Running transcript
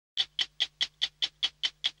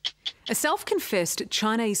A self-confessed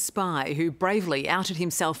Chinese spy who bravely outed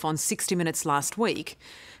himself on 60 Minutes last week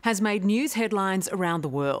has made news headlines around the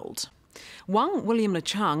world. Wang William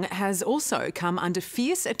LeCheng has also come under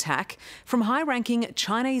fierce attack from high-ranking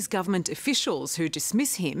Chinese government officials who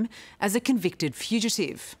dismiss him as a convicted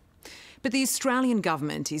fugitive. But the Australian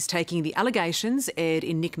government is taking the allegations aired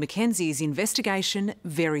in Nick Mackenzie's investigation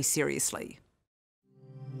very seriously.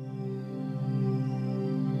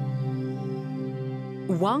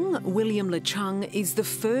 Wang William LeCheng is the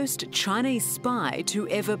first Chinese spy to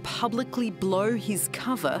ever publicly blow his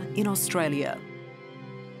cover in Australia.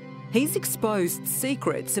 He's exposed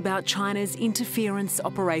secrets about China's interference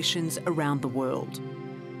operations around the world.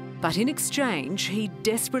 But in exchange, he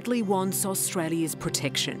desperately wants Australia's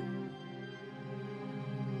protection.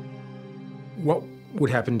 What would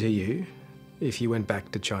happen to you if you went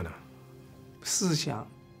back to China?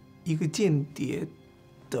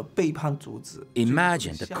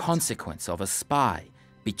 Imagine the consequence of a spy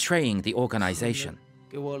betraying the organization.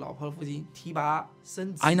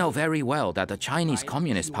 I know very well that the Chinese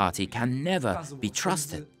Communist Party can never be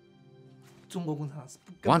trusted.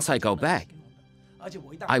 Once I go back,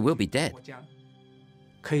 I will be dead.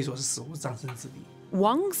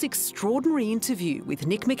 Wang's extraordinary interview with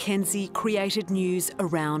Nick Mackenzie created news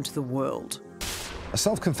around the world. A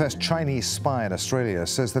self-confessed Chinese spy in Australia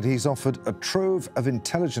says that he's offered a trove of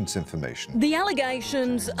intelligence information. The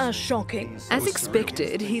allegations are shocking. As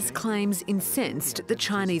expected, his claims incensed the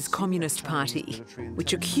Chinese Communist Party,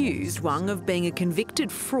 which accused Wang of being a convicted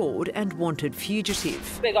fraud and wanted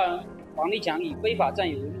fugitive.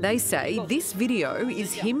 They say this video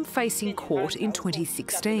is him facing court in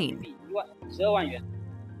 2016.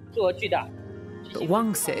 But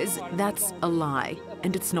Wang says that's a lie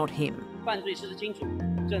and it's not him.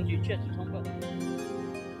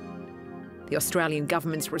 The Australian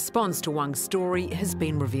government's response to Wang's story has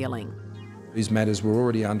been revealing. These matters were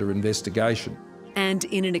already under investigation. And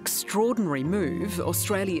in an extraordinary move,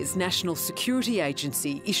 Australia's National Security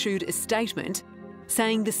Agency issued a statement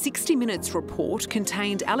saying the 60 Minutes report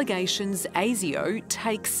contained allegations ASIO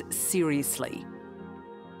takes seriously.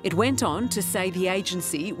 It went on to say the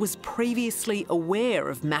agency was previously aware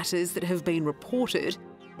of matters that have been reported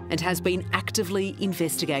and has been actively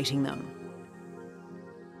investigating them.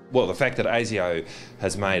 Well, the fact that ASIO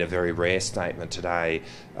has made a very rare statement today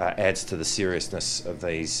adds to the seriousness of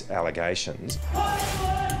these allegations.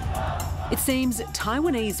 It seems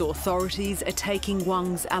Taiwanese authorities are taking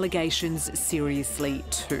Wang's allegations seriously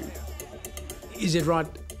too. Is it right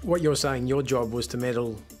what you're saying? Your job was to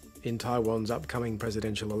meddle in Taiwan's upcoming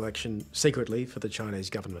presidential election secretly for the Chinese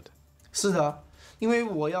government?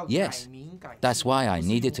 Yes, that's why I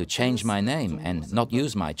needed to change my name and not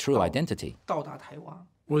use my true identity.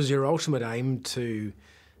 Was your ultimate aim to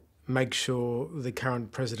make sure the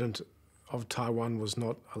current president of Taiwan was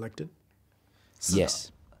not elected?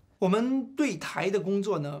 Yes.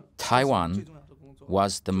 Taiwan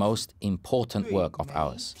was the most important work of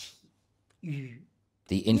ours.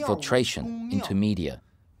 The infiltration into media,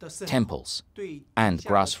 temples, and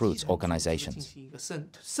grassroots organizations.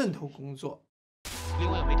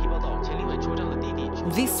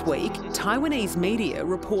 This week, Taiwanese media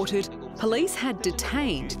reported police had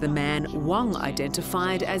detained the man Wang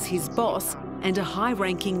identified as his boss and a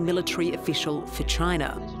high-ranking military official for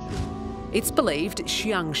China. It's believed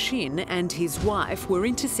Xiang Xin and his wife were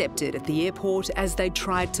intercepted at the airport as they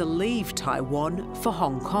tried to leave Taiwan for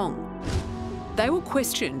Hong Kong. They were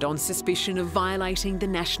questioned on suspicion of violating the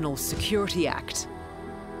National Security Act.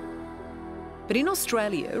 But in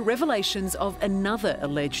Australia, revelations of another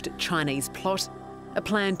alleged Chinese plot, a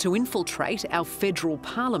plan to infiltrate our federal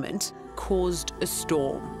parliament, caused a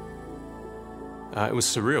storm. It was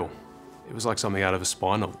surreal. It was like something out of a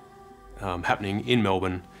spy novel, happening in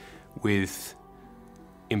Melbourne with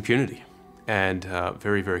impunity and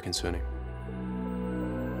very, very concerning.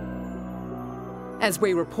 As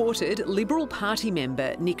we reported, Liberal Party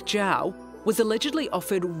member Nick Zhao was allegedly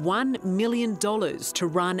offered $1 million to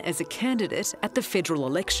run as a candidate at the federal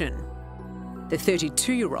election. The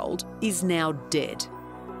 32-year-old is now dead.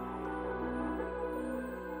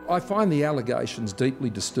 I find the allegations deeply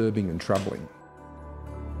disturbing and troubling.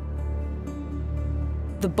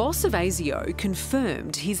 The boss of ASIO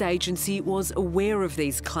confirmed his agency was aware of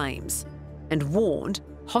these claims and warned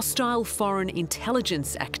hostile foreign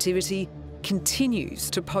intelligence activity continues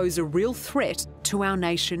to pose a real threat to our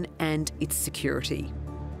nation and its security.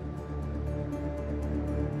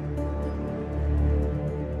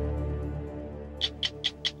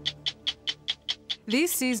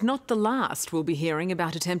 This is not the last we'll be hearing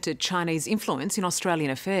about attempted Chinese influence in Australian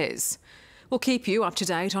affairs. We'll keep you up to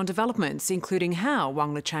date on developments, including how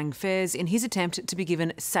Wang Lichang fares in his attempt to be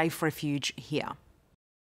given safe refuge here.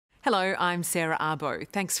 Hello, I'm Sarah Arbo.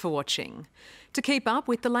 Thanks for watching. To keep up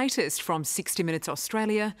with the latest from 60 Minutes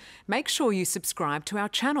Australia, make sure you subscribe to our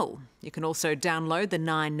channel. You can also download the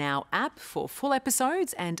 9Now app for full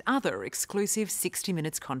episodes and other exclusive 60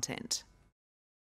 Minutes content.